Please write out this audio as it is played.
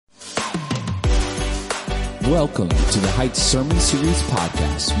Welcome to the Heights Sermon Series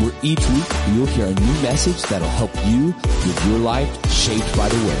podcast, where each week you'll hear a new message that'll help you with your life shaped by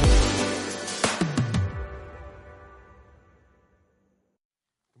the Word.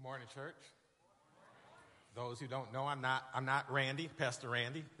 Good morning, church. Those who don't know, I'm not Randy, Pastor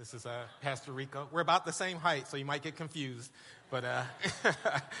Randy. This is Pastor Rico. We're about the same height, so you might get confused. But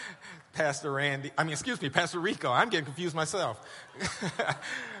Pastor Rico. I'm getting confused myself.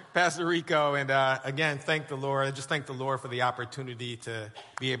 Pastor Rico, and again, thank the Lord. I just thank the Lord for the opportunity to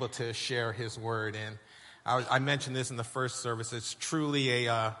be able to share His Word. And I mentioned this in the first service. It's truly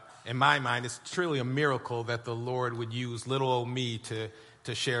in my mind, it's truly a miracle that the Lord would use little old me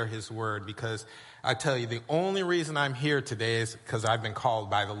to share His Word. Because I tell you, the only reason I'm here today is because I've been called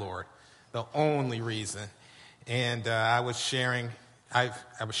by the Lord. The only reason. And I was sharing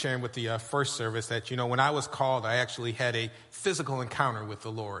with the first service that, when I was called, I actually had a physical encounter with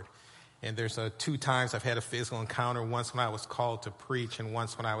the Lord. And there's 2 times I've had a physical encounter, once when I was called to preach and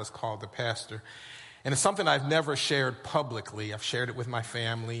once when I was called to pastor. And it's something I've never shared publicly. I've shared it with my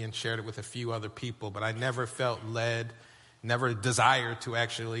family and shared it with a few other people, but I never felt led, never desired to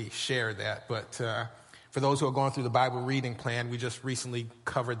actually share that. But for those who are going through the Bible reading plan, we just recently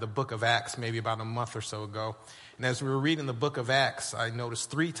covered the book of Acts, maybe about a month or so ago. And as we were reading the book of Acts, I noticed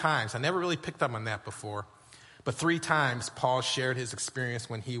 3 times, I never really picked up on that before, but 3 times Paul shared his experience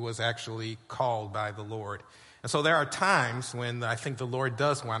when he was actually called by the Lord. And so there are times when I think the Lord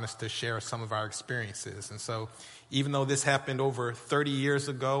does want us to share some of our experiences. And so even though this happened over 30 years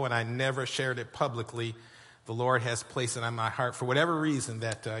ago and I never shared it publicly, the Lord has placed it on my heart for whatever reason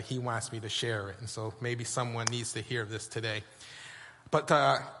that He wants me to share it. And so maybe someone needs to hear this today. But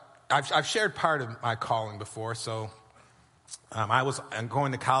I've shared part of my calling before. So I'm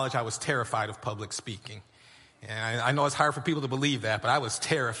going to college. I was terrified of public speaking. And I know it's hard for people to believe that, but I was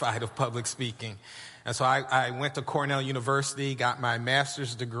terrified of public speaking. And so I went to Cornell University, got my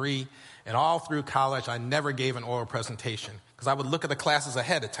master's degree, and all through college, I never gave an oral presentation because I would look at the classes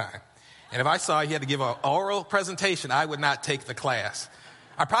ahead of time. And if I saw you had to give an oral presentation, I would not take the class.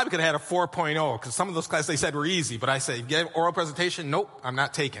 I probably could have had a 4.0 because some of those classes they said were easy, but I said, give oral presentation? Nope, I'm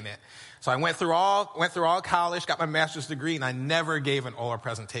not taking it. So I went through all college, got my master's degree, and I never gave an oral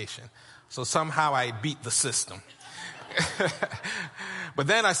presentation. So somehow I beat the system. But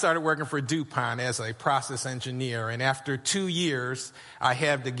then I started working for DuPont as a process engineer. And after 2 years, I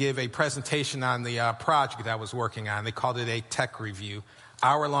had to give a presentation on the project I was working on. They called it a tech review.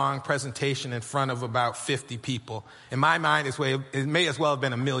 Hour-long presentation in front of about 50 people. In my mind, it may as well have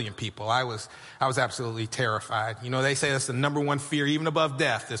been 1 million people. I was absolutely terrified. They say that's the number one fear, even above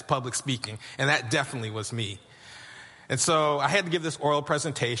death, is public speaking. And that definitely was me. And so I had to give this oral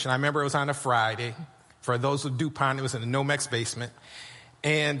presentation. I remember it was on a Friday. For those of DuPont, it was in the Nomex basement.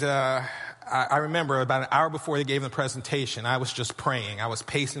 And I remember about an hour before they gave the presentation, I was just praying. I was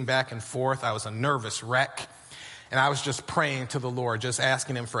pacing back and forth. I was a nervous wreck. And I was just praying to the Lord, just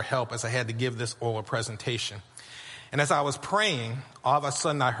asking Him for help as I had to give this oral presentation. And as I was praying, all of a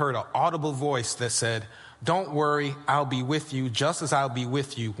sudden I heard an audible voice that said, "Don't worry, I'll be with you just as I'll be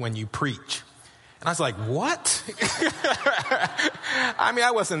with you when you preach." And I was like, what?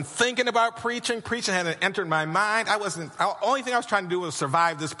 I wasn't thinking about preaching. Preaching hadn't entered my mind. The only thing I was trying to do was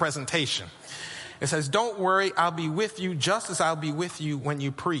survive this presentation. It says, "Don't worry, I'll be with you just as I'll be with you when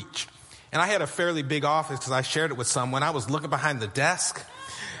you preach." And I had a fairly big office because I shared it with someone. I was looking behind the desk.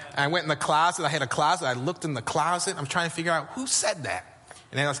 I went in the closet. I had a closet. I looked in the closet. I'm trying to figure out who said that.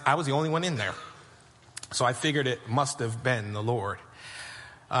 And I was the only one in there. So I figured it must have been the Lord.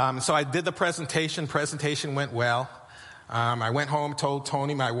 So I did the presentation. Presentation went well. I went home, told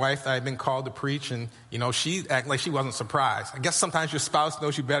Tony, my wife, that I'd been called to preach. And, she acted like she wasn't surprised. I guess sometimes your spouse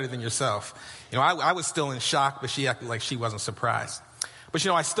knows you better than yourself. I was still in shock, but she acted like she wasn't surprised. But,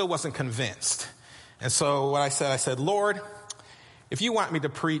 I still wasn't convinced. And so what I said, "Lord, if you want me to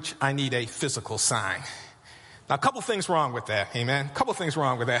preach, I need a physical sign." Now, a couple things wrong with that, amen? A couple things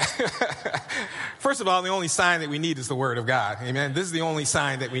wrong with that. First of all, the only sign that we need is the Word of God, amen? This is the only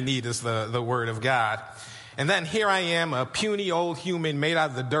sign that we need is the Word of God. And then here I am, a puny old human made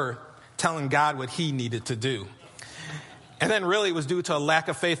out of the dirt, telling God what He needed to do. And then really it was due to a lack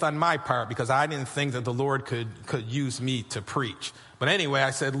of faith on my part because I didn't think that the Lord could use me to preach. But anyway, I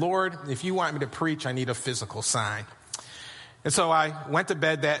said, "Lord, if you want me to preach, I need a physical sign." And so I went to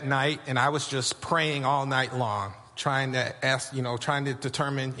bed that night and I was just praying all night long, trying to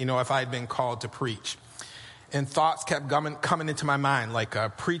determine, if I had been called to preach. And thoughts kept coming into my mind, like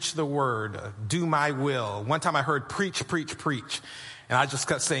preach the word, do my will. One time I heard preach, preach, preach. And I just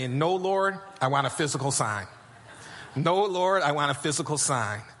kept saying, "No, Lord, I want a physical sign. No, Lord, I want a physical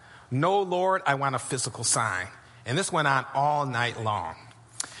sign. No, Lord, I want a physical sign. And this went on all night long.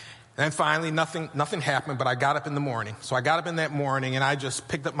 And then finally, nothing happened, but I got up in the morning. So I got up in that morning, and I just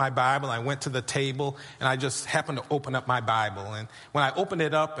picked up my Bible. I went to the table, and I just happened to open up my Bible. And when I opened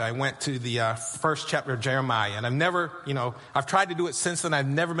it up, I went to the first chapter of Jeremiah. And I've tried to do it since then. I've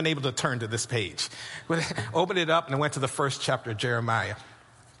never been able to turn to this page. But I opened it up, and I went to the first chapter of Jeremiah.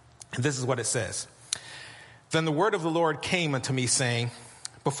 And this is what it says. Then the word of the Lord came unto me, saying,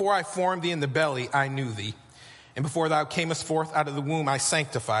 Before I formed thee in the belly, I knew thee. And before thou camest forth out of the womb, I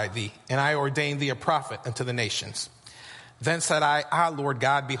sanctified thee, and I ordained thee a prophet unto the nations. Then said I, Lord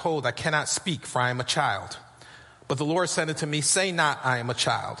God, behold, I cannot speak, for I am a child. But the Lord said unto me, Say not, I am a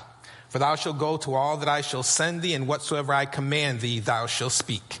child. For thou shalt go to all that I shall send thee, and whatsoever I command thee, thou shalt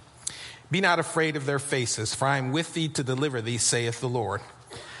speak. Be not afraid of their faces, for I am with thee to deliver thee, saith the Lord.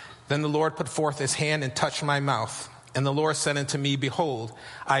 Then the Lord put forth his hand and touched my mouth. And the Lord said unto me, Behold,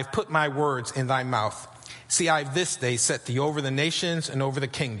 I have put my words in thy mouth. See, I have this day set thee over the nations and over the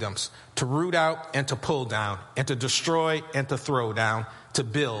kingdoms, to root out and to pull down, and to destroy and to throw down, to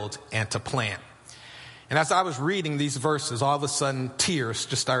build and to plant. And as I was reading these verses, all of a sudden tears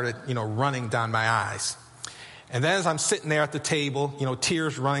just started, running down my eyes. And then as I'm sitting there at the table,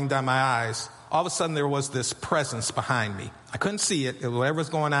 tears running down my eyes, all of a sudden there was this presence behind me. I couldn't see it. Whatever was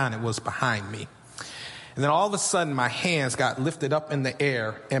going on, it was behind me. And then all of a sudden, my hands got lifted up in the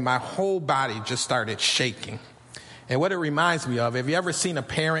air, and my whole body just started shaking. And what it reminds me of, have you ever seen a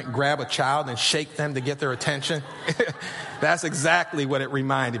parent grab a child and shake them to get their attention? That's exactly what it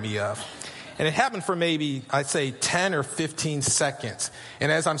reminded me of. And it happened for maybe, I'd say, 10 or 15 seconds. And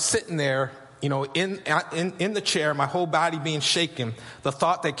as I'm sitting there, in the chair, my whole body being shaken, the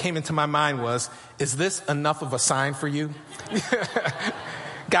thought that came into my mind was, is this enough of a sign for you?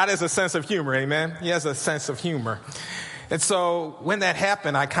 God has a sense of humor, amen? He has a sense of humor. And so when that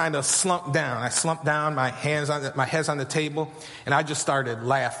happened, I kind of slumped down. I slumped down, my head's on the table, and I just started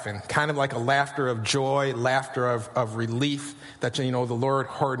laughing, kind of like a laughter of joy, laughter of relief that, the Lord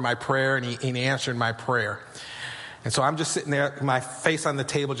heard my prayer and he answered my prayer. And so I'm just sitting there, my face on the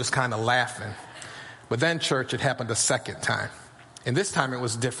table, just kind of laughing. But then, church, it happened a second time. And this time it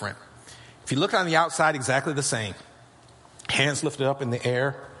was different. If you look on the outside, exactly the same. Hands lifted up in the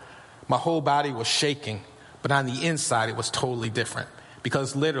air. My whole body was shaking. But on the inside, it was totally different.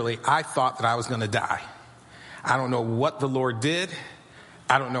 Because literally, I thought that I was going to die. I don't know what the Lord did.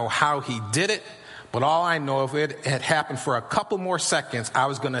 I don't know how he did it. But all I know, if it had happened for a couple more seconds, I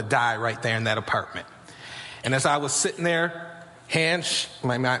was going to die right there in that apartment. And as I was sitting there,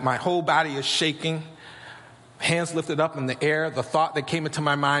 my whole body is shaking, hands lifted up in the air, the thought that came into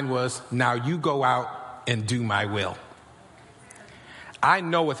my mind was, now you go out and do my will. I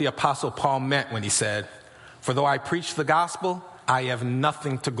know what the Apostle Paul meant when he said, For though I preach the gospel, I have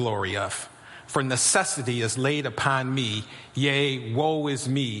nothing to glory of. For necessity is laid upon me, yea, woe is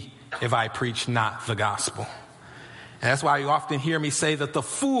me if I preach not the gospel. And that's why you often hear me say that the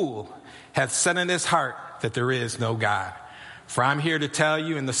fool hath said in his heart that there is no God. For I'm here to tell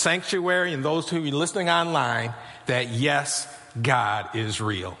you in the sanctuary and those who are listening online that yes, God is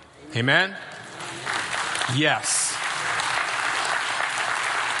real. Amen? Yes.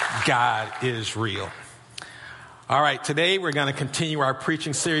 God is real. All right, today we're going to continue our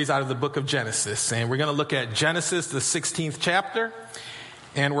preaching series out of the book of Genesis. And we're going to look at Genesis, the 16th chapter.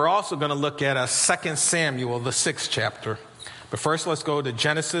 And we're also going to look at 2 Samuel, the 6th chapter. But first, let's go to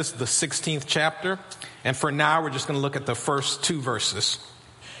Genesis, the 16th chapter. And for now, we're just going to look at the first two verses.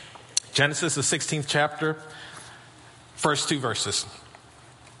 Genesis, the 16th chapter, first two verses.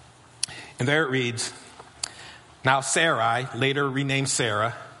 And there it reads, Now Sarai, later renamed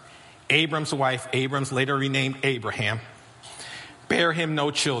Sarah, Abram's wife, Abram's later renamed Abraham, bare him no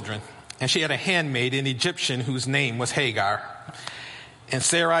children. And she had a handmaid, an Egyptian, whose name was Hagar. And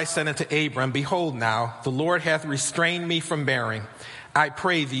Sarai said unto Abram, Behold now, the Lord hath restrained me from bearing. I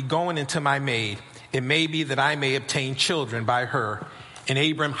pray thee, go in into my maid. It may be that I may obtain children by her. And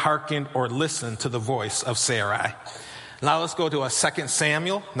Abram hearkened or listened to the voice of Sarai. Now let's go to 2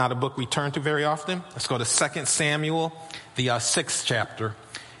 Samuel, not a book we turn to very often. Let's go to 2 Samuel, the 6th chapter.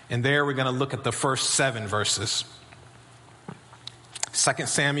 And there we're going to look at the first 7 verses. 2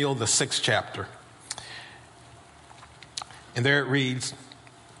 Samuel, the 6th chapter. And there it reads,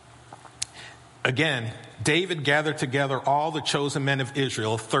 Again, David gathered together all the chosen men of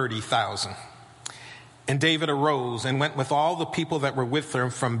Israel, 30,000. And David arose and went with all the people that were with him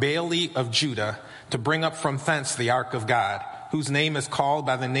from Baale of Judah to bring up from thence the ark of God, whose name is called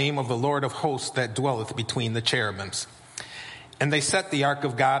by the name of the Lord of hosts that dwelleth between the cherubims. And they set the ark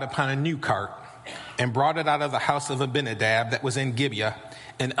of God upon a new cart and brought it out of the house of Abinadab that was in Gibeah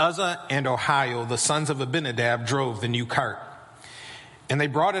And Uzzah and Ahio, the sons of Abinadab, drove the new cart. And they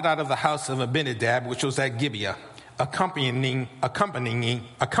brought it out of the house of Abinadab, which was at Gibeah, accompanying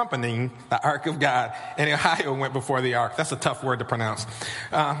the ark of God. And Ahio went before the ark. That's a tough word to pronounce.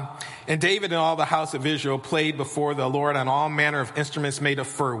 And David and all the house of Israel played before the Lord on all manner of instruments made of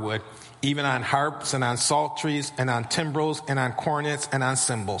fir wood, even on harps and on psalteries and on timbrels and on cornets and on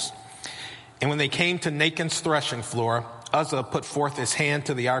cymbals. And when they came to Nachon's threshing floor, Uzzah put forth his hand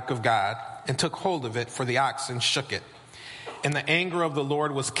to the ark of God and took hold of it, for the oxen shook it. And the anger of the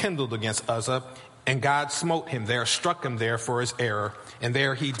Lord was kindled against Uzzah, and God smote him there, struck him there for his error, and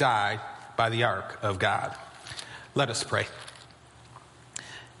there he died by the ark of God. Let us pray.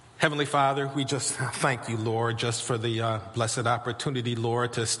 Heavenly Father, we just thank you, Lord, just for the blessed opportunity,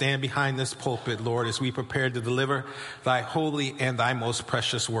 Lord, to stand behind this pulpit, Lord, as we prepare to deliver thy holy and thy most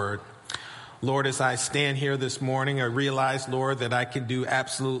precious word. Lord, as I stand here this morning, I realize, Lord, that I can do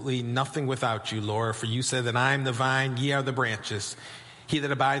absolutely nothing without you, Lord, for you said that I am the vine, ye are the branches. He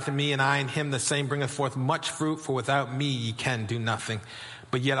that abideth in me and I in him, the same bringeth forth much fruit, for without me ye can do nothing.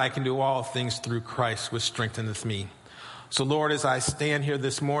 But yet I can do all things through Christ, which strengtheneth me. So, Lord, as I stand here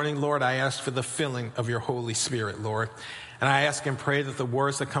this morning, Lord, I ask for the filling of your Holy Spirit, Lord. And I ask and pray that the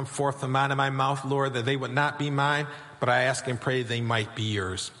words that come forth from out of my mouth, Lord, that they would not be mine, but I ask and pray they might be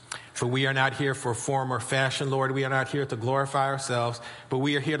yours. For we are not here for form or fashion, Lord. We are not here to glorify ourselves, but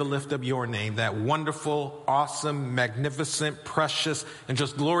we are here to lift up your name, that wonderful, awesome, magnificent, precious, and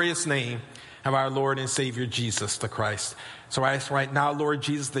just glorious name of our Lord and Savior, Jesus the Christ. So I ask right now, Lord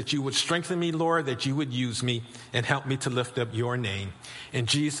Jesus, that you would strengthen me, Lord, that you would use me and help me to lift up your name. In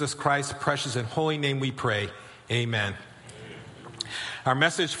Jesus Christ's precious and holy name we pray. Amen. Our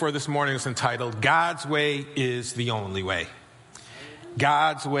message for this morning is entitled, God's Way is the Only Way.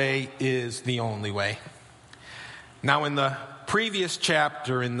 God's way is the only way. Now, in the previous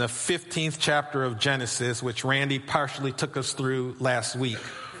chapter, in the 15th chapter of Genesis, which Randy partially took us through last week,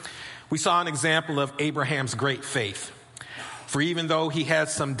 we saw an example of Abraham's great faith. For even though he had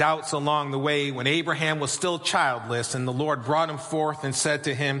some doubts along the way, when Abraham was still childless, and the Lord brought him forth and said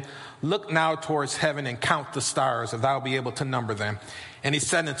to him, look now towards heaven and count the stars, if thou be able to number them. And he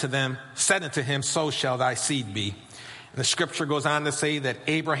said unto him, so shall thy seed be. And the scripture goes on to say that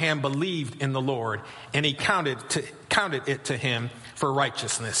Abraham believed in the Lord, and he counted it to him for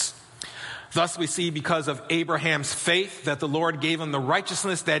righteousness. Thus we see, because of Abraham's faith, that the Lord gave him the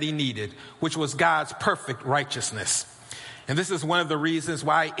righteousness that he needed, which was God's perfect righteousness. And this is one of the reasons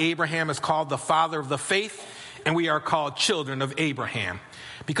why Abraham is called the father of the faith, and we are called children of Abraham,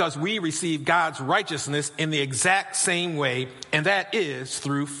 because we receive God's righteousness in the exact same way, and that is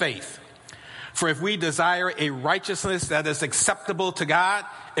through faith. For if we desire a righteousness that is acceptable to God,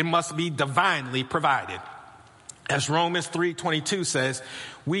 it must be divinely provided. As Romans 3:22 says,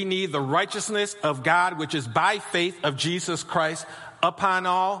 we need the righteousness of God, which is by faith of Jesus Christ, upon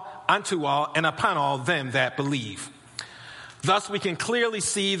all, unto all, and upon all them that believe. Thus we can clearly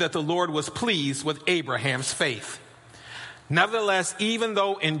see that the Lord was pleased with Abraham's faith. Nevertheless, even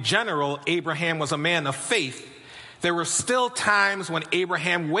though in general Abraham was a man of faith, there were still times when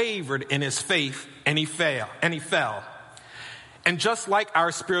Abraham wavered in his faith and he fell. And just like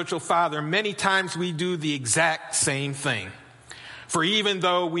our spiritual father, many times we do the exact same thing. For even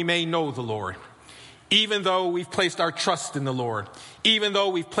though we may know the Lord, even though we've placed our trust in the Lord, even though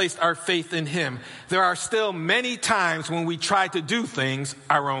we've placed our faith in him, there are still many times when we try to do things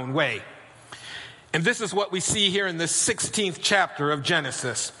our own way. And this is what we see here in the 16th chapter of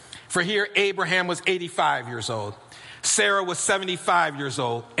Genesis. For here Abraham was 85 years old. Sarah was 75 years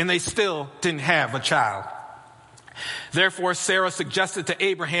old, and they still didn't have a child. Therefore, Sarah suggested to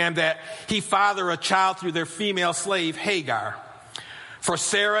Abraham that he father a child through their female slave, Hagar. For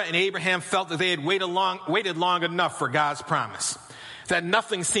Sarah and Abraham felt that they had waited long enough for God's promise, that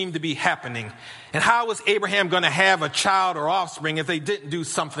nothing seemed to be happening. And how was Abraham going to have a child or offspring if they didn't do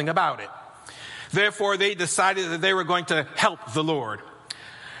something about it? Therefore, they decided that they were going to help the Lord.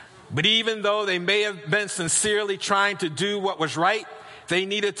 But even though they may have been sincerely trying to do what was right, they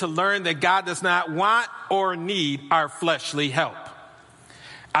needed to learn that God does not want or need our fleshly help.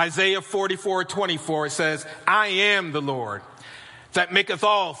 Isaiah 44:24 says, I am the Lord that maketh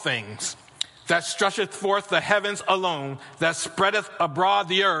all things, that stretcheth forth the heavens alone, that spreadeth abroad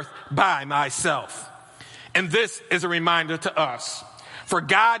the earth by myself. And this is a reminder to us. For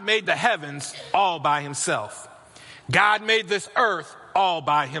God made the heavens all by himself. God made this earth all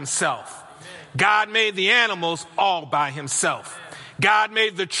by himself. God made the animals all by himself. God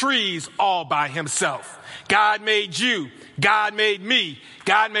made the trees all by himself. God made you. God made me.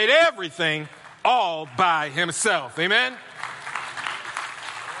 God made everything all by himself. Amen?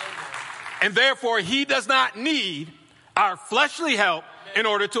 And therefore, he does not need our fleshly help in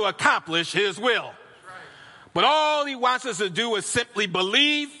order to accomplish his will. But all he wants us to do is simply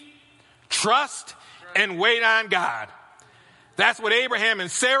believe, trust, and wait on God. That's what Abraham and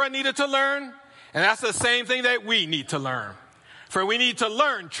Sarah needed to learn, and that's the same thing that we need to learn. For we need to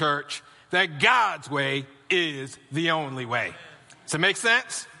learn, church, that God's way is the only way. Does it make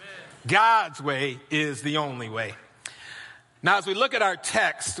sense? God's way is the only way. Now, as we look at our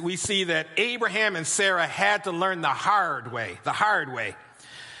text, we see that Abraham and Sarah had to learn the hard way.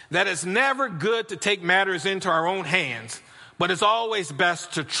 That it's never good to take matters into our own hands, but it's always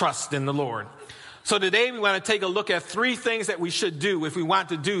best to trust in the Lord. So today we want to take a look at 3 things that we should do if we want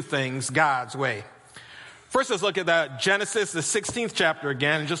to do things God's way. First, let's look at Genesis, the 16th chapter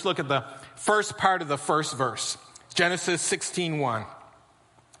again, and just look at the first part of the first verse. Genesis 16:1.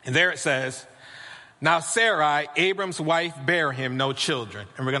 And there it says, "Now Sarai, Abram's wife, bare him no children."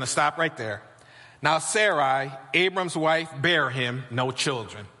 And we're going to stop right there. Now Sarai, Abram's wife, bare him no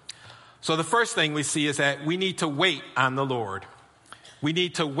children. So the first thing we see is that we need to wait on the Lord. We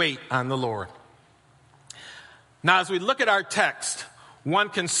need to wait on the Lord. Now, as we look at our text, one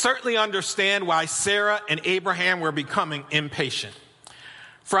can certainly understand why Sarah and Abraham were becoming impatient.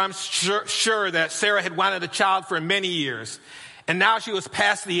 For I'm sure that Sarah had wanted a child for many years, and now she was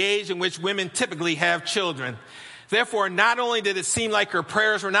past the age in which women typically have children. Therefore, not only did it seem like her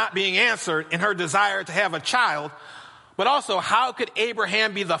prayers were not being answered in her desire to have a child, but also how could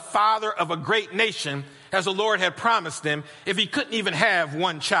Abraham be the father of a great nation, as the Lord had promised him, if he couldn't even have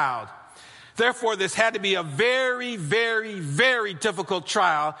one child? Therefore, this had to be a very, very, very difficult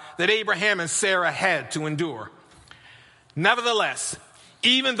trial that Abraham and Sarah had to endure. Nevertheless,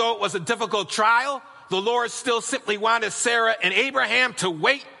 even though it was a difficult trial, the Lord still simply wanted Sarah and Abraham to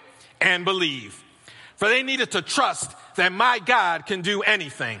wait and believe. For they needed to trust that my God can do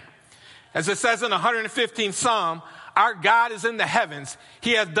anything. As it says in the 115th Psalm, our God is in the heavens.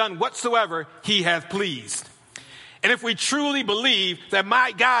 He has done whatsoever he hath pleased. And if we truly believe that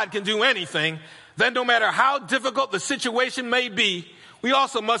my God can do anything, then no matter how difficult the situation may be, we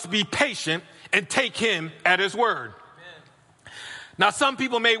also must be patient and take him at his word. Amen. Now, some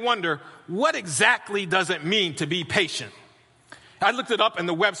people may wonder, what exactly does it mean to be patient? I looked it up in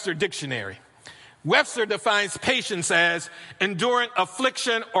the Webster Dictionary. Webster defines patience as enduring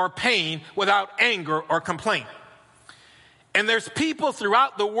affliction or pain without anger or complaint. And there's people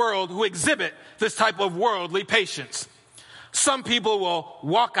throughout the world who exhibit this type of worldly patience. Some people will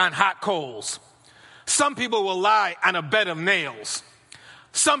walk on hot coals. Some people will lie on a bed of nails.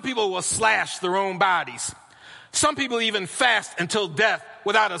 Some people will slash their own bodies. Some people even fast until death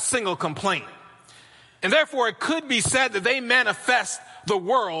without a single complaint. And therefore, it could be said that they manifest the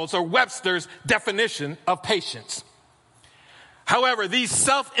world's or Webster's definition of patience. However, these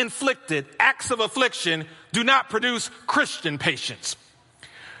self-inflicted acts of affliction do not produce Christian patience.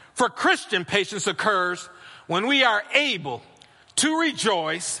 For Christian patience occurs when we are able to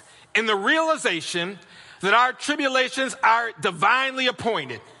rejoice in the realization that our tribulations are divinely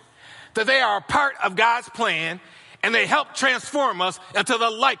appointed, that they are a part of God's plan, and they help transform us into the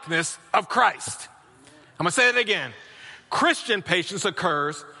likeness of Christ. I'm going to say it again. Christian patience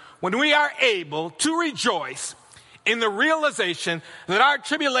occurs when we are able to rejoice in the realization that our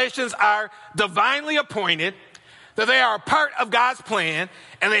tribulations are divinely appointed, that they are a part of God's plan,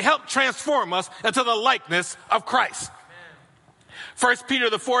 and they help transform us into the likeness of Christ. 1 Peter,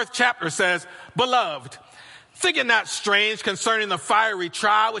 the 4th chapter says, "Beloved, think it not strange concerning the fiery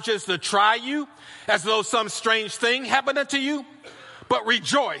trial which is to try you, as though some strange thing happened unto you. But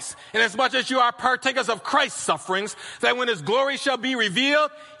rejoice, inasmuch as you are partakers of Christ's sufferings, that when his glory shall be revealed,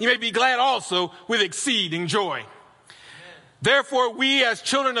 you may be glad also with exceeding joy." Therefore, we as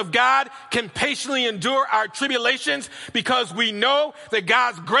children of God can patiently endure our tribulations because we know that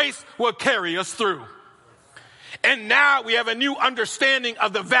God's grace will carry us through. And now we have a new understanding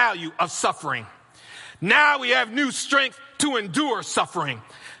of the value of suffering. Now we have new strength to endure suffering.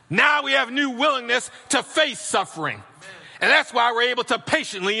 Now we have new willingness to face suffering. And that's why we're able to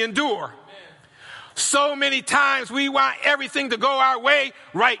patiently endure. So many times we want everything to go our way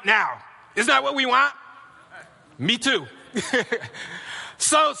right now. Isn't that what we want? Me too.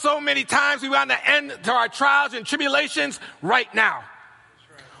 So many times we want to end to our trials and tribulations right now.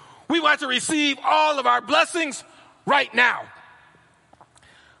 We want to receive all of our blessings right now.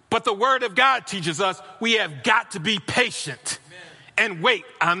 But the word of God teaches us we have got to be patient and wait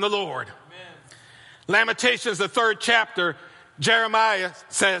on the Lord. Lamentations, the 3rd chapter, Jeremiah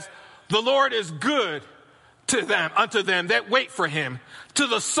says, "The Lord is good to them, unto them that wait for him, to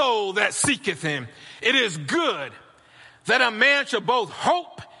the soul that seeketh him. It is good that a man should both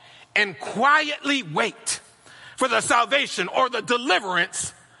hope and quietly wait for the salvation or the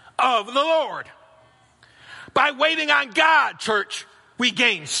deliverance of the Lord. By waiting on God, church, we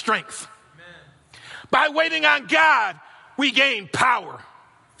gain strength. Amen. By waiting on God, we gain power.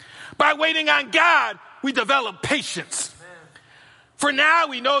 By waiting on God, we develop patience. Amen. For now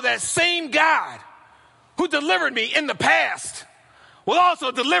we know that same God who delivered me in the past will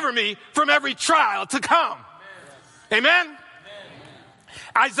also deliver me from every trial to come. Amen? Amen?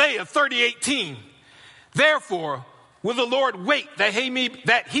 Isaiah 30:18. Therefore will the Lord wait that he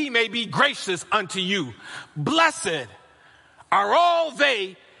may be gracious unto you. Blessed are all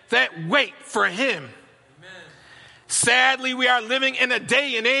they that wait for him. Amen. Sadly, we are living in a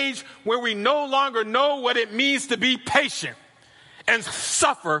day and age where we no longer know what it means to be patient and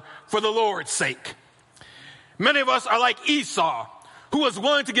suffer for the Lord's sake. Many of us are like Esau, who was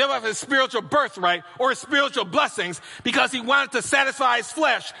willing to give up his spiritual birthright or his spiritual blessings because he wanted to satisfy his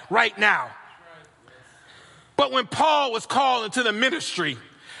flesh right now. But when Paul was called into the ministry,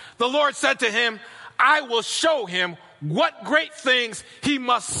 the Lord said to him, I will show him what great things he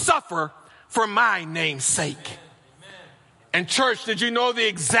must suffer for my name's sake. Amen. And church, did you know the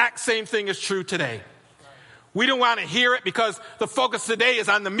exact same thing is true today? We don't want to hear it because the focus today is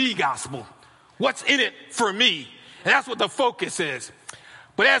on the me gospel. What's in it for me? And that's what the focus is.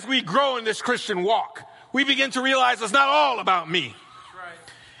 But as we grow in this Christian walk, we begin to realize it's not all about me. Right.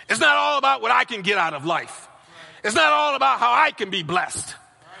 It's not all about what I can get out of life. Right. It's not all about how I can be blessed.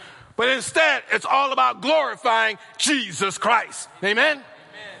 Right. But instead, it's all about glorifying Jesus Christ. Amen? Amen.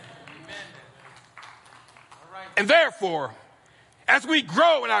 All right. And therefore, as we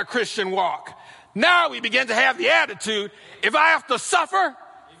grow in our Christian walk, now we begin to have the attitude, if I have to suffer, amen,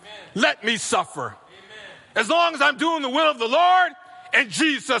 let me suffer. Amen. As long as I'm doing the will of the Lord, and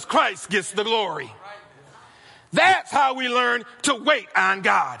Jesus Christ gets the glory. That's how we learn to wait on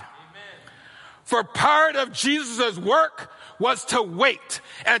God. Amen. For part of Jesus' work was to wait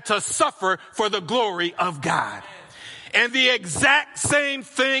and to suffer for the glory of God. Amen. And the exact same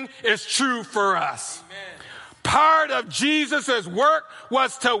thing is true for us. Amen. Part of Jesus' work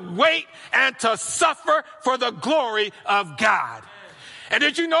was to wait and to suffer for the glory of God. Amen. And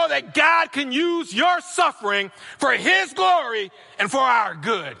did you know that God can use your suffering for his glory and for our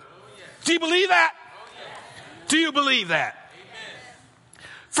good? Do you believe that? Do you believe that?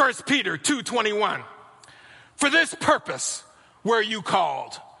 1 Peter 2:21. For this purpose were you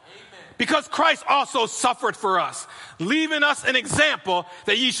called, because Christ also suffered for us, leaving us an example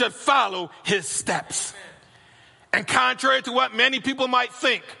that ye should follow his steps. And contrary to what many people might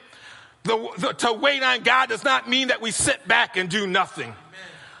think, to wait on God does not mean that we sit back and do nothing.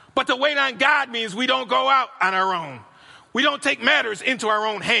 But to wait on God means we don't go out on our own. We don't take matters into our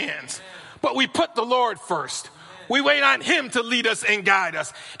own hands, but we put the Lord first. We wait on him to lead us and guide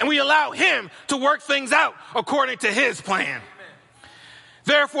us, and we allow him to work things out according to his plan.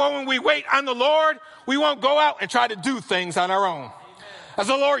 Therefore, when we wait on the Lord, we won't go out and try to do things on our own. As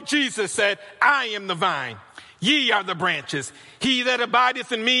the Lord Jesus said, I am the vine, ye are the branches. He that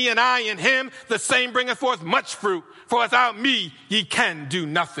abideth in me and I in him, the same bringeth forth much fruit. For without me, ye can do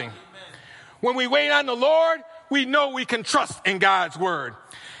nothing. Amen. When we wait on the Lord, we know we can trust in God's word.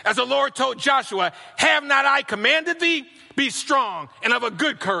 As the Lord told Joshua, have not I commanded thee? Be strong and of a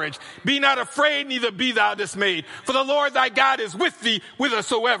good courage. Be not afraid, neither be thou dismayed. For the Lord thy God is with thee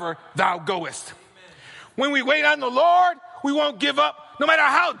whithersoever thou goest. Amen. When we wait on the Lord, we won't give up, no matter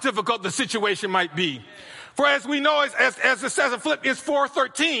how difficult the situation might be. Amen. For as we know, as it says in Philippians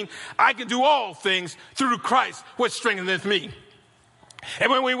 4:13, I can do all things through Christ, which strengtheneth me.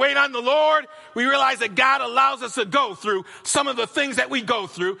 And when we wait on the Lord, we realize that God allows us to go through some of the things that we go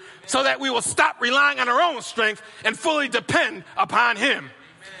through so that we will stop relying on our own strength and fully depend upon him. Amen.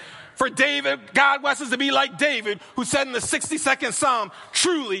 For David, God wants us to be like David, who said in the 62nd Psalm,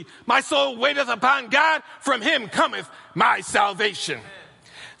 truly my soul waiteth upon God, from him cometh my salvation. Amen.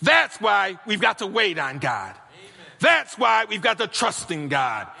 That's why we've got to wait on God. Amen. That's why we've got to trust in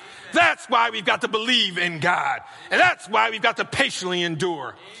God. Amen. That's why we've got to believe in God. And that's why we've got to patiently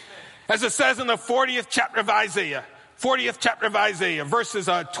endure. Amen. As it says in the 40th chapter of Isaiah, verses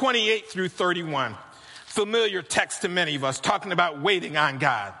 28 through 31. Familiar text to many of us, talking about waiting on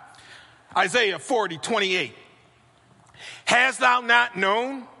God. Isaiah 40:28. Hast thou not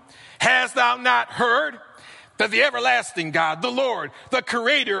known? Hast thou not heard? That the everlasting God, the Lord, the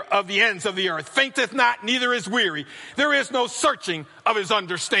creator of the ends of the earth, fainteth not, neither is weary. There is no searching of his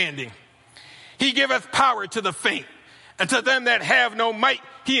understanding. He giveth power to the faint, and to them that have no might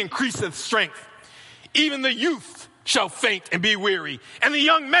he increaseth strength. Even the youth shall faint and be weary, and the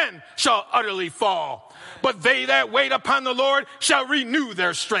young men shall utterly fall. But they that wait upon the Lord shall renew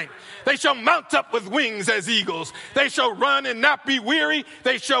their strength. They shall mount up with wings as eagles. They shall run and not be weary.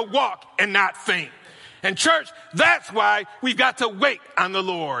 They shall walk and not faint. And church, that's why we've got to wait on the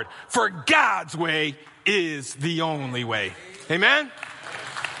Lord. For God's way is the only way. Amen?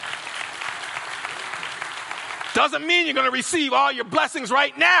 Doesn't mean you're going to receive all your blessings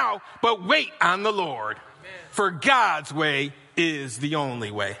right now, but wait on the Lord. For God's way is the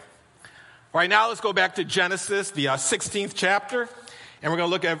only way. All right, now let's go back to Genesis, the 16th chapter, and we're going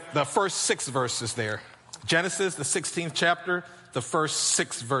to look at the first 6 verses there. Genesis, the 16th chapter, the first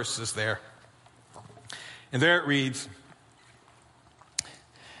 6 verses there. And there it reads,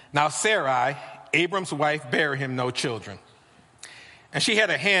 Now Sarai, Abram's wife, bare him no children. And she had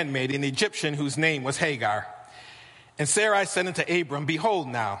a handmaid, an Egyptian, whose name was Hagar. And Sarai said unto Abram, Behold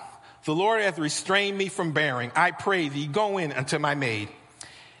now, the Lord hath restrained me from bearing. I pray thee, go in unto my maid.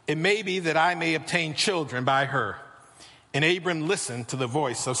 It may be that I may obtain children by her. And Abram listened to the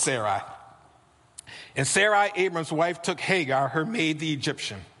voice of Sarai. And Sarai, Abram's wife, took Hagar, her maid, the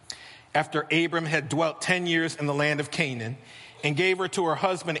Egyptian, after Abram had dwelt 10 years in the land of Canaan, and gave her to her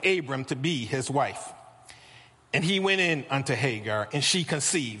husband Abram to be his wife. And he went in unto Hagar, and she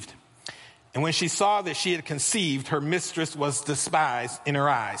conceived. And when she saw that she had conceived, her mistress was despised in her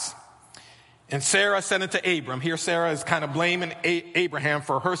eyes. And Sarah said unto Abram, here Sarah is kind of blaming Abraham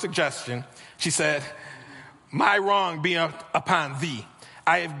for her suggestion. She said, My wrong be upon thee.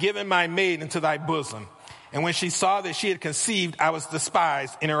 I have given my maid into thy bosom. And when she saw that she had conceived, I was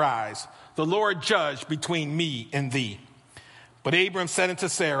despised in her eyes. The Lord judged between me and thee. But Abram said unto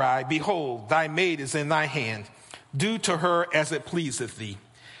Sarai, Behold, thy maid is in thy hand. Do to her as it pleaseth thee.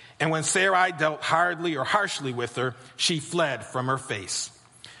 And when Sarai dealt hardly or harshly with her, she fled from her face.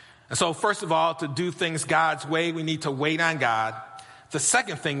 And so first of all, to do things God's way, we need to wait on God. The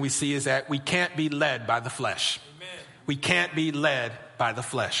second thing we see is that we can't be led by the flesh. Amen. We can't be led by the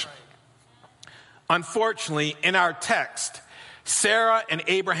flesh. Right. Unfortunately, in our text, Sarah and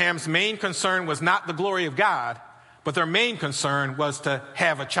Abraham's main concern was not the glory of God, but their main concern was to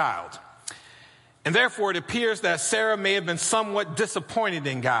have a child. And therefore, it appears that Sarah may have been somewhat disappointed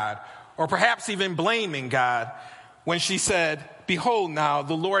in God, or perhaps even blaming God, when she said, Behold now,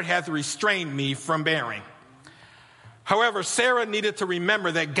 the Lord hath restrained me from bearing. However, Sarah needed to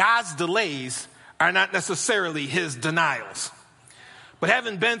remember that God's delays are not necessarily his denials. But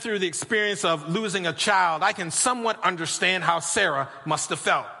having been through the experience of losing a child, I can somewhat understand how Sarah must have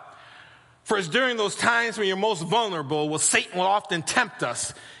felt. For it's during those times when you're most vulnerable, well, Satan will often tempt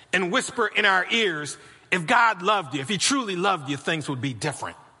us and whisper in our ears, if God loved you, if he truly loved you, things would be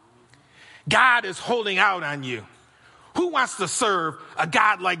different. God is holding out on you. Who wants to serve a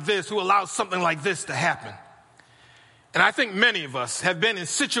God like this who allows something like this to happen? And I think many of us have been in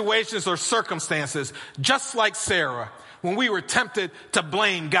situations or circumstances just like Sarah when we were tempted to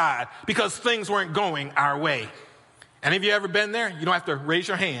blame God because things weren't going our way. Any of you ever been there? You don't have to raise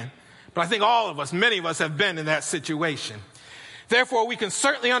your hand. But I think all of us, many of us have been in that situation. Therefore, we can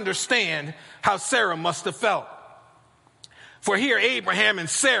certainly understand how Sarah must have felt. For here, Abraham and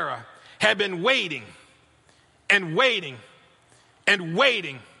Sarah had been waiting and waiting and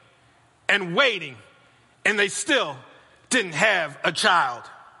waiting and waiting, and they still didn't have a child.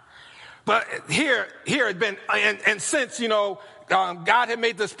 But here had been, and since, God had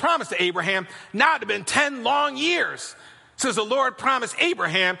made this promise to Abraham, now it had been 10 long years since the Lord promised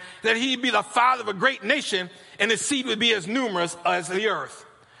Abraham that he'd be the father of a great nation and his seed would be as numerous as the earth.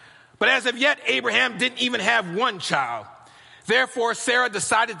 But as of yet, Abraham didn't even have one child. Therefore, Sarah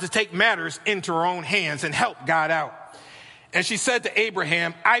decided to take matters into her own hands and help God out. And she said to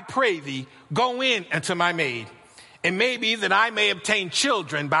Abraham, I pray thee, go in unto my maid. It may be that I may obtain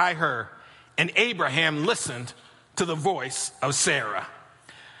children by her. And Abraham listened to the voice of Sarah.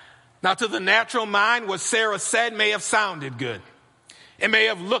 Now, to the natural mind, what Sarah said may have sounded good. It may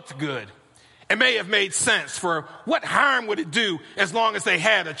have looked good. It may have made sense, for what harm would it do as long as they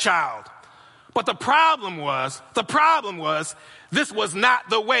had a child? But the problem was, this was not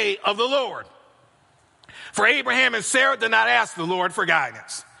the way of the Lord. For Abraham and Sarah did not ask the Lord for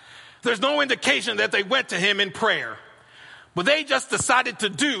guidance. There's no indication that they went to him in prayer. But they just decided to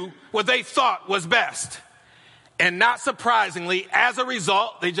do what they thought was best. And not surprisingly, as a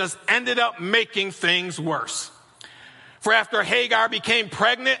result, they just ended up making things worse. For after Hagar became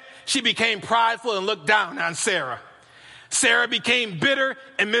pregnant, she became prideful and looked down on Sarah. Sarah became bitter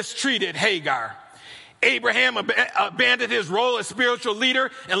and mistreated Hagar. Abraham abandoned his role as spiritual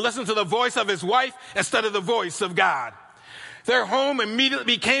leader and listened to the voice of his wife instead of the voice of God. Their home immediately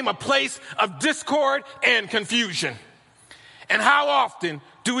became a place of discord and confusion. And how often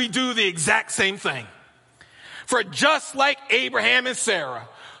do we do the exact same thing? For just like Abraham and Sarah,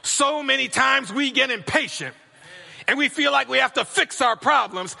 so many times we get impatient and we feel like we have to fix our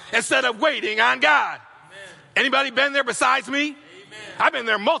problems instead of waiting on God. Anybody been there besides me? Amen. I've been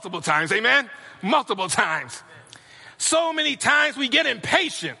there multiple times, amen? Multiple times. Amen. So many times we get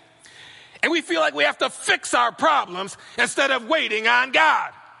impatient and we feel like we have to fix our problems instead of waiting on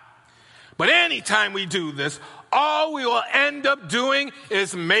God. But anytime we do this, all we will end up doing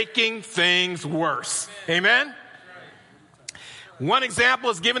is making things worse. Amen? Amen? One example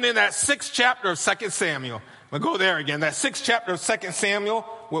is given in that 6th chapter of 2 Samuel. We'll go there again. That 6th chapter of 2 Samuel,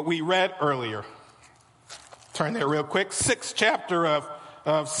 what we read earlier. Turn there real quick. 6th chapter of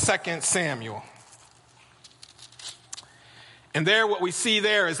 2 Samuel. And there what we see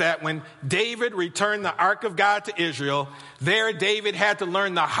there is that when David returned the ark of God to Israel, there David had to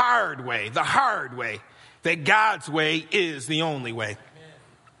learn the hard way, that God's way is the only way.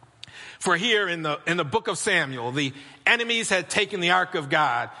 For here in the book of Samuel, the enemies had taken the ark of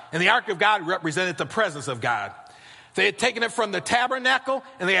God, and the ark of God represented the presence of God. They had taken it from the tabernacle,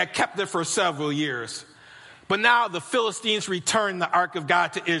 and they had kept it for several years. But now the Philistines returned the ark of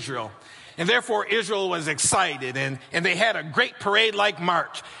God to Israel. And therefore Israel was excited, and they had a great parade-like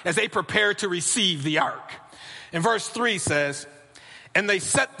march as they prepared to receive the ark. And verse 3 says, "And they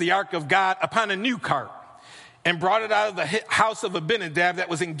set the ark of God upon a new cart, and brought it out of the house of Abinadab that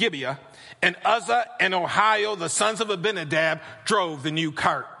was in Gibeah. And Uzzah and Ahio, the sons of Abinadab, drove the new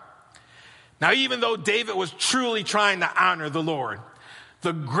cart." Now, even though David was truly trying to honor the Lord,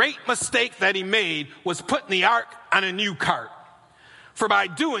 the great mistake that he made was putting the ark on a new cart. For by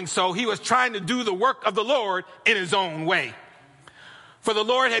doing so, he was trying to do the work of the Lord in his own way. For the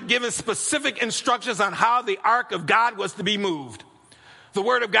Lord had given specific instructions on how the ark of God was to be moved. The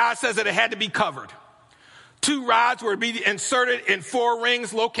word of God says that it had to be covered. 2 rods were to be inserted in 4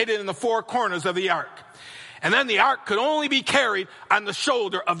 rings located in the 4 corners of the ark. And then the ark could only be carried on the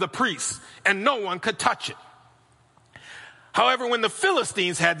shoulder of the priest, and no one could touch it. However, when the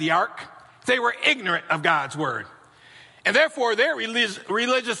Philistines had the ark, they were ignorant of God's word. And therefore, their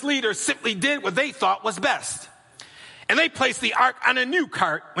religious leaders simply did what they thought was best. And they placed the ark on a new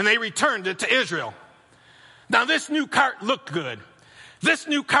cart when they returned it to Israel. Now, this new cart looked good. This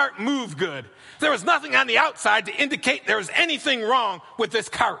new cart moved good. There was nothing on the outside to indicate there was anything wrong with this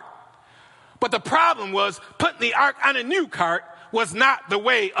cart. But the problem was putting the ark on a new cart was not the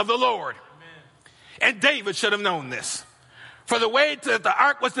way of the Lord. Amen. And David should have known this. For the way that the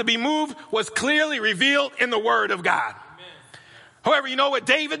ark was to be moved was clearly revealed in the word of God. Amen. However, you know what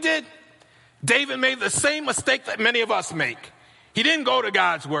David did? David made the same mistake that many of us make. He didn't go to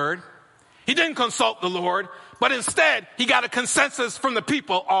God's word. He didn't consult the Lord, but instead he got a consensus from the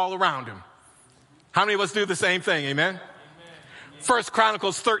people all around him. How many of us do the same thing? Amen? Amen. 1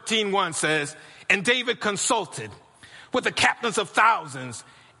 Chronicles 13:1 says, "And David consulted with the captains of thousands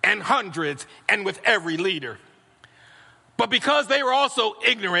and hundreds and with every leader." But because they were also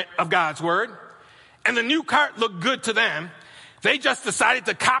ignorant of God's word, and the new cart looked good to them, they just decided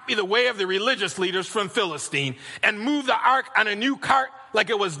to copy the way of the religious leaders from Philistine and move the ark on a new cart like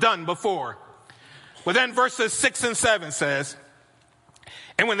it was done before. But then verses 6 and 7 says,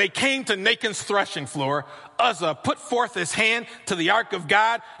 "And when they came to Nachon's threshing floor, Uzzah put forth his hand to the ark of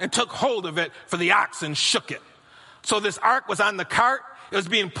God and took hold of it, for the oxen shook it." So this ark was on the cart. It was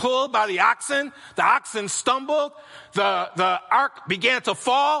being pulled by the oxen. The oxen stumbled. The ark began to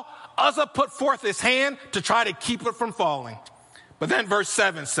fall. Uzzah put forth his hand to try to keep it from falling. But then verse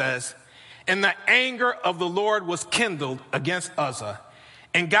 7 says, "And the anger of the Lord was kindled against Uzzah,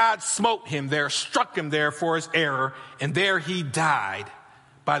 and God smote him there, struck him there for his error, and there he died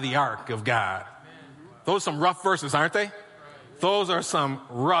by the ark of God." Those are some rough verses, aren't they? Those are some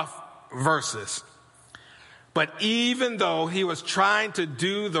rough verses. But even though he was trying to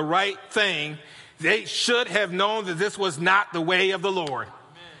do the right thing, they should have known that this was not the way of the Lord.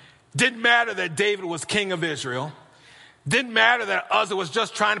 Didn't matter that David was king of Israel. Didn't matter that Uzzah was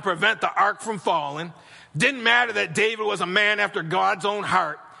just trying to prevent the ark from falling. Didn't matter that David was a man after God's own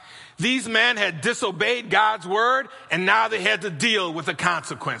heart. These men had disobeyed God's word, and now they had to deal with the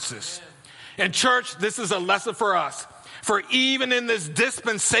consequences. And church, this is a lesson for us. For even in this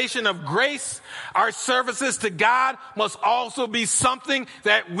dispensation of grace, our services to God must also be something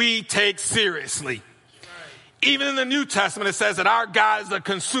that we take seriously. Even in the New Testament, it says that our God is a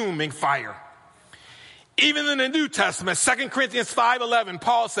consuming fire. Even in the New Testament, 2 Corinthians 5:11,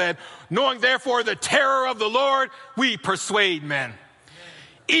 Paul said, "Knowing therefore the terror of the Lord, we persuade men."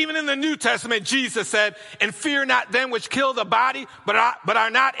 Even in the New Testament, Jesus said, and fear not them which kill the body, but are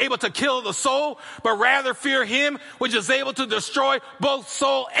not able to kill the soul, but rather fear him which is able to destroy both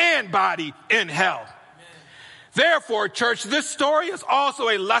soul and body in hell. Therefore, church, this story is also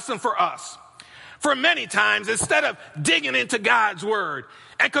a lesson for us. For many times, instead of digging into God's word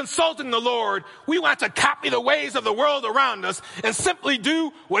and consulting the Lord, we want to copy the ways of the world around us and simply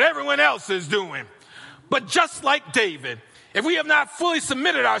do what everyone else is doing. But just like David, if we have not fully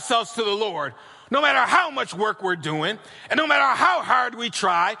submitted ourselves to the Lord, no matter how much work we're doing, and no matter how hard we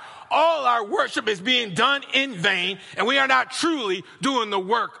try, all our worship is being done in vain, and we are not truly doing the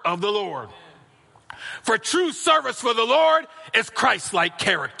work of the Lord. For true service for the Lord is Christ-like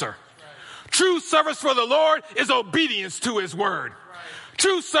character. True service for the Lord is obedience to his word.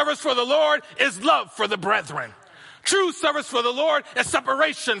 True service for the Lord is love for the brethren. True service for the Lord is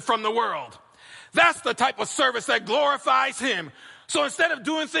separation from the world. That's the type of service that glorifies him. So instead of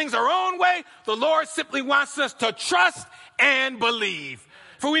doing things our own way, the Lord simply wants us to trust and believe.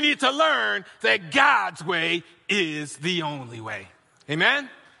 For we need to learn that God's way is the only way. Amen?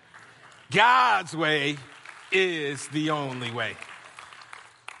 God's way is the only way.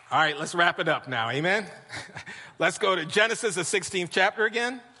 All right, let's wrap it up now. Amen? Let's go to Genesis, the 16th chapter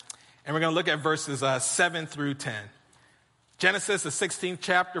again, and we're going to look at verses 7 through 10. Genesis, the 16th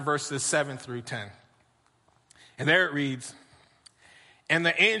chapter, verses 7 through 10. And there it reads, and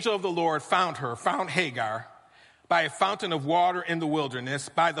the angel of the Lord found Hagar, by a fountain of water in the wilderness,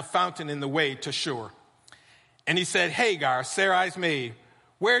 by the fountain in the way to Shur. And he said, Hagar, Sarai's maid,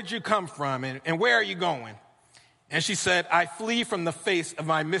 where'd you come from, and where are you going? And she said, I flee from the face of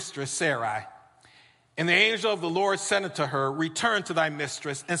my mistress Sarai. And the angel of the Lord said unto her, return to thy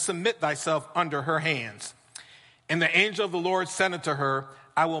mistress, and submit thyself under her hands. And the angel of the Lord said unto her,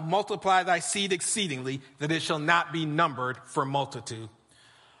 I will multiply thy seed exceedingly, that it shall not be numbered for multitude.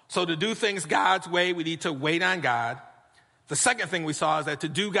 So to do things God's way, we need to wait on God. The second thing we saw is that to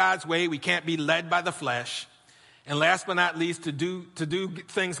do God's way, we can't be led by the flesh. And last but not least, to do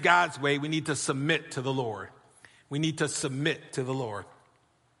things God's way, we need to submit to the Lord. We need to submit to the Lord.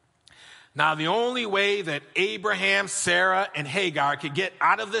 Now, the only way that Abraham, Sarah, and Hagar could get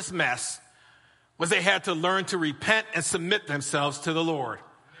out of this mess was they had to learn to repent and submit themselves to the Lord.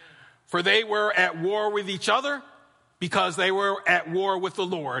 For they were at war with each other because they were at war with the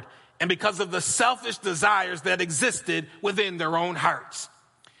Lord and because of the selfish desires that existed within their own hearts.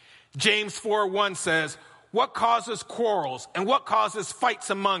 James 4:1 says, what causes quarrels and what causes fights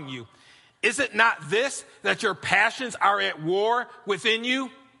among you? Is it not this, that your passions are at war within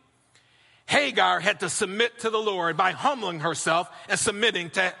you? Hagar had to submit to the Lord by humbling herself and submitting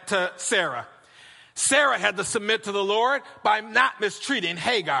to Sarah. Sarah had to submit to the Lord by not mistreating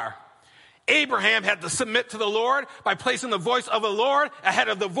Hagar. Abraham had to submit to the Lord by placing the voice of the Lord ahead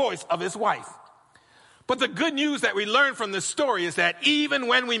of the voice of his wife. But the good news that we learn from this story is that even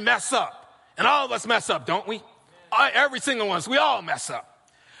when we mess up, and all of us mess up, don't we? Every single one of us, we all mess up.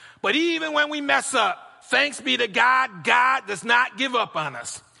 But even when we mess up, thanks be to God, God does not give up on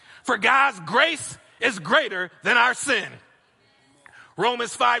us. For God's grace is greater than our sin.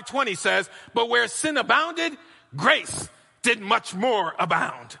 Romans 5:20 says, but where sin abounded, grace did much more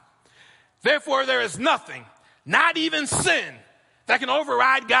abound. Therefore, there is nothing, not even sin, that can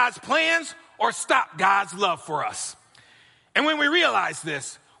override God's plans or stop God's love for us. And when we realize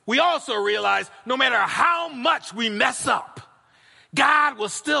this, we also realize no matter how much we mess up, God will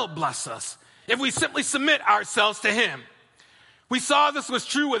still bless us if we simply submit ourselves to him. We saw this was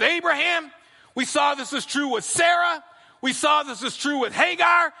true with Abraham. We saw this was true with Sarah. We saw this was true with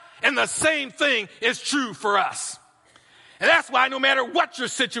Hagar. And the same thing is true for us. And that's why no matter what your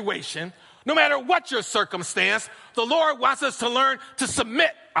situation, no matter what your circumstance, the Lord wants us to learn to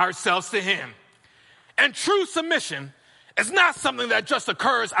submit ourselves to him. And true submission is not something that just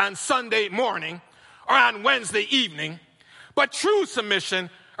occurs on Sunday morning or on Wednesday evening. But true submission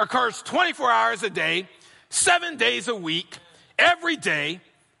occurs 24 hours a day, 7 days a week, every day,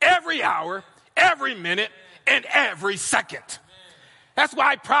 every hour, every minute, and every second. That's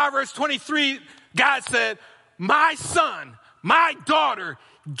why Proverbs 23, God said, my son, my daughter,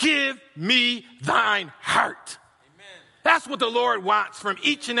 give me thine heart. Amen. That's what the Lord wants from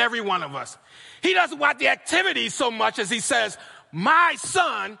each and every one of us. He doesn't want the activities so much as he says, my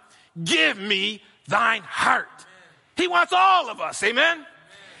son, give me thine heart. He wants all of us. Amen? Amen.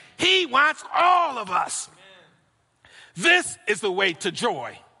 He wants all of us. Amen. This is the way to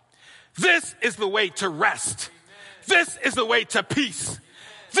joy. This is the way to rest. Amen. This is the way to peace. Amen.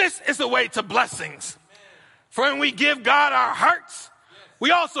 This is the way to blessings. Amen. For when we give God our hearts,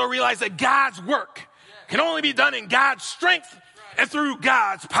 we also realize that God's work can only be done in God's strength and through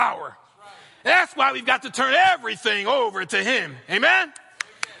God's power. That's why we've got to turn everything over to him. Amen?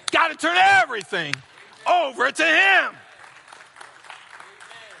 Got to turn everything over to him.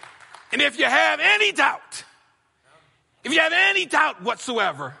 And if you have any doubt,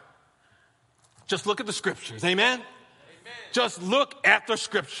 whatsoever, just look at the scriptures. Amen? Just look at the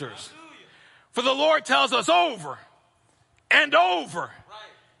scriptures. For the Lord tells us over and over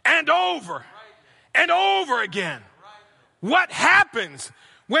and over and over again what happens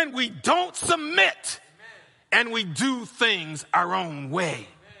when we don't submit and we do things our own way.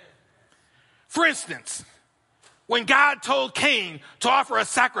 For instance, when God told Cain to offer a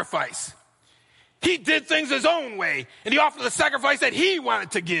sacrifice, he did things his own way, and he offered the sacrifice that he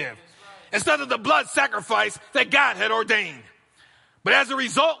wanted to give instead of the blood sacrifice that God had ordained. But as a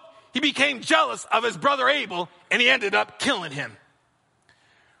result, he became jealous of his brother Abel, and he ended up killing him.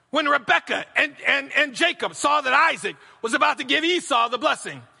 When Rebekah and Jacob saw that Isaac was about to give Esau the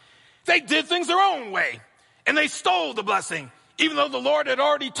blessing, they did things their own way, and they stole the blessing, even though the Lord had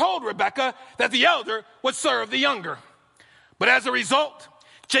already told Rebekah that the elder would serve the younger. But as a result,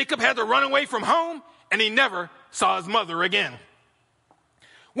 Jacob had to run away from home, and he never saw his mother again.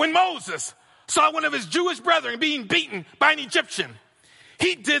 When Moses saw one of his Jewish brethren being beaten by an Egyptian,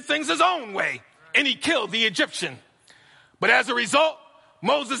 he did things his own way, and he killed the Egyptian. But as a result,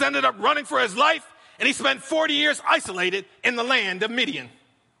 Moses ended up running for his life, and he spent 40 years isolated in the land of Midian.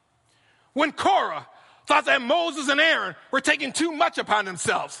 When Korah thought that Moses and Aaron were taking too much upon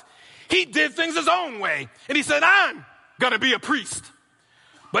themselves, he did things his own way, and he said, I'm going to be a priest.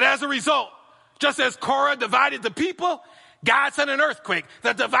 But as a result, just as Korah divided the people, God sent an earthquake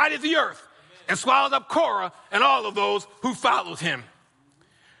that divided the earth and swallowed up Korah and all of those who followed him.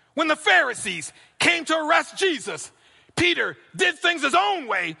 When the Pharisees came to arrest Jesus, Peter did things his own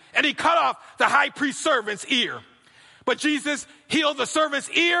way, and he cut off the high priest's servant's ear. But Jesus healed the servant's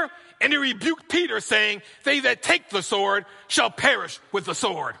ear, and he rebuked Peter, saying, they that take the sword shall perish with the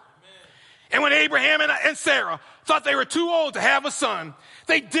sword. And when Abraham and Sarah thought they were too old to have a son,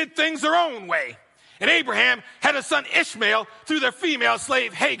 they did things their own way. And Abraham had a son Ishmael through their female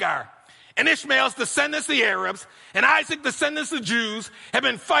slave Hagar. And Ishmael's descendants, the Arabs, and Isaac's descendants, the Jews, have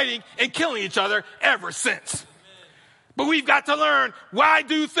been fighting and killing each other ever since. But we've got to learn why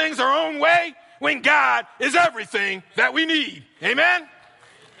do things our own way when God is everything that we need. Amen?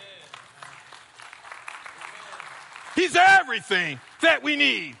 He's everything that we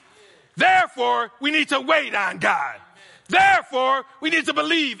need. Therefore, we need to wait on God. Therefore, we need to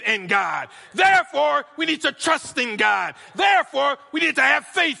believe in God. Therefore, we need to trust in God. Therefore, we need to have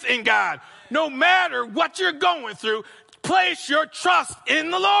faith in God. No matter what you're going through, place your trust in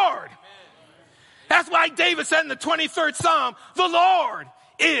the Lord. That's why David said in the 23rd Psalm, the Lord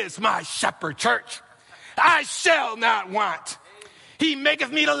is my shepherd, church. I shall not want. He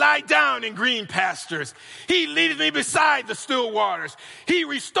maketh me to lie down in green pastures. He leadeth me beside the still waters. He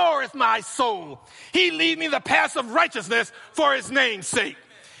restoreth my soul. He leadeth me the paths of righteousness for his name's sake.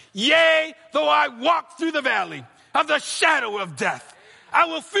 Yea, though I walk through the valley of the shadow of death, I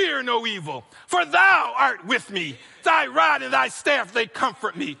will fear no evil, for thou art with me. Thy rod and thy staff, they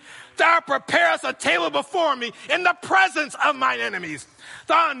comfort me. Thou preparest a table before me in the presence of mine enemies.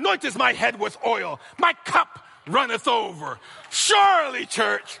 Thou anointest my head with oil. My cup runneth over. Surely,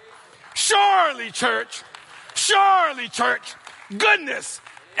 church, goodness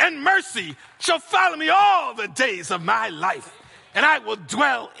and mercy shall follow me all the days of my life, and I will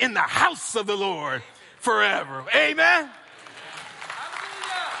dwell in the house of the Lord forever. Amen.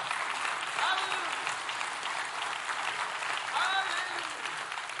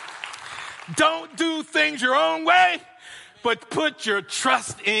 Don't do things your own way, but put your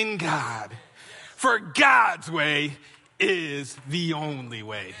trust in God. For God's way is the only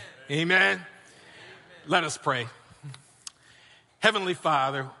way. Amen. Let us pray. Heavenly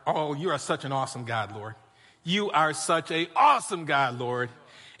Father, oh, you are such an awesome God, Lord. You are such an awesome God, Lord.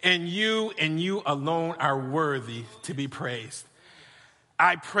 And you alone are worthy to be praised.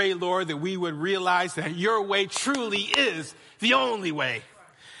 I pray, Lord, that we would realize that your way truly is the only way.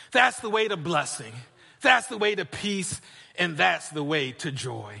 That's the way to blessing. That's the way to peace. And that's the way to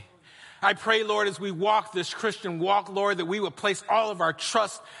joy. I pray, Lord, as we walk this Christian walk, Lord, that we would place all of our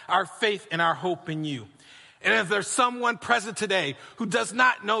trust, our faith, and our hope in you. And if there's someone present today who does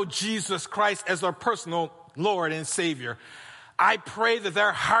not know Jesus Christ as their personal Lord and Savior, I pray that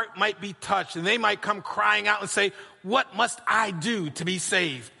their heart might be touched and they might come crying out and say, what must I do to be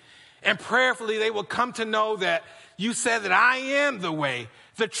saved? And prayerfully, they will come to know that you said that I am the way,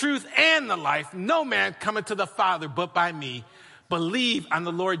 the truth, and the life. No man cometh to the Father but by me. Believe on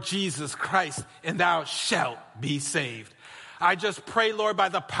the Lord Jesus Christ, and thou shalt be saved. I just pray, Lord, by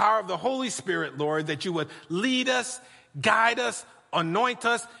the power of the Holy Spirit, Lord, that you would lead us, guide us, anoint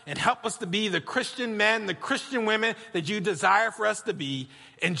us, and help us to be the Christian men, the Christian women that you desire for us to be.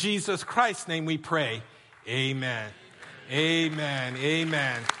 In Jesus Christ's name we pray. Amen. Amen.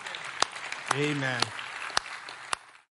 Amen. Amen.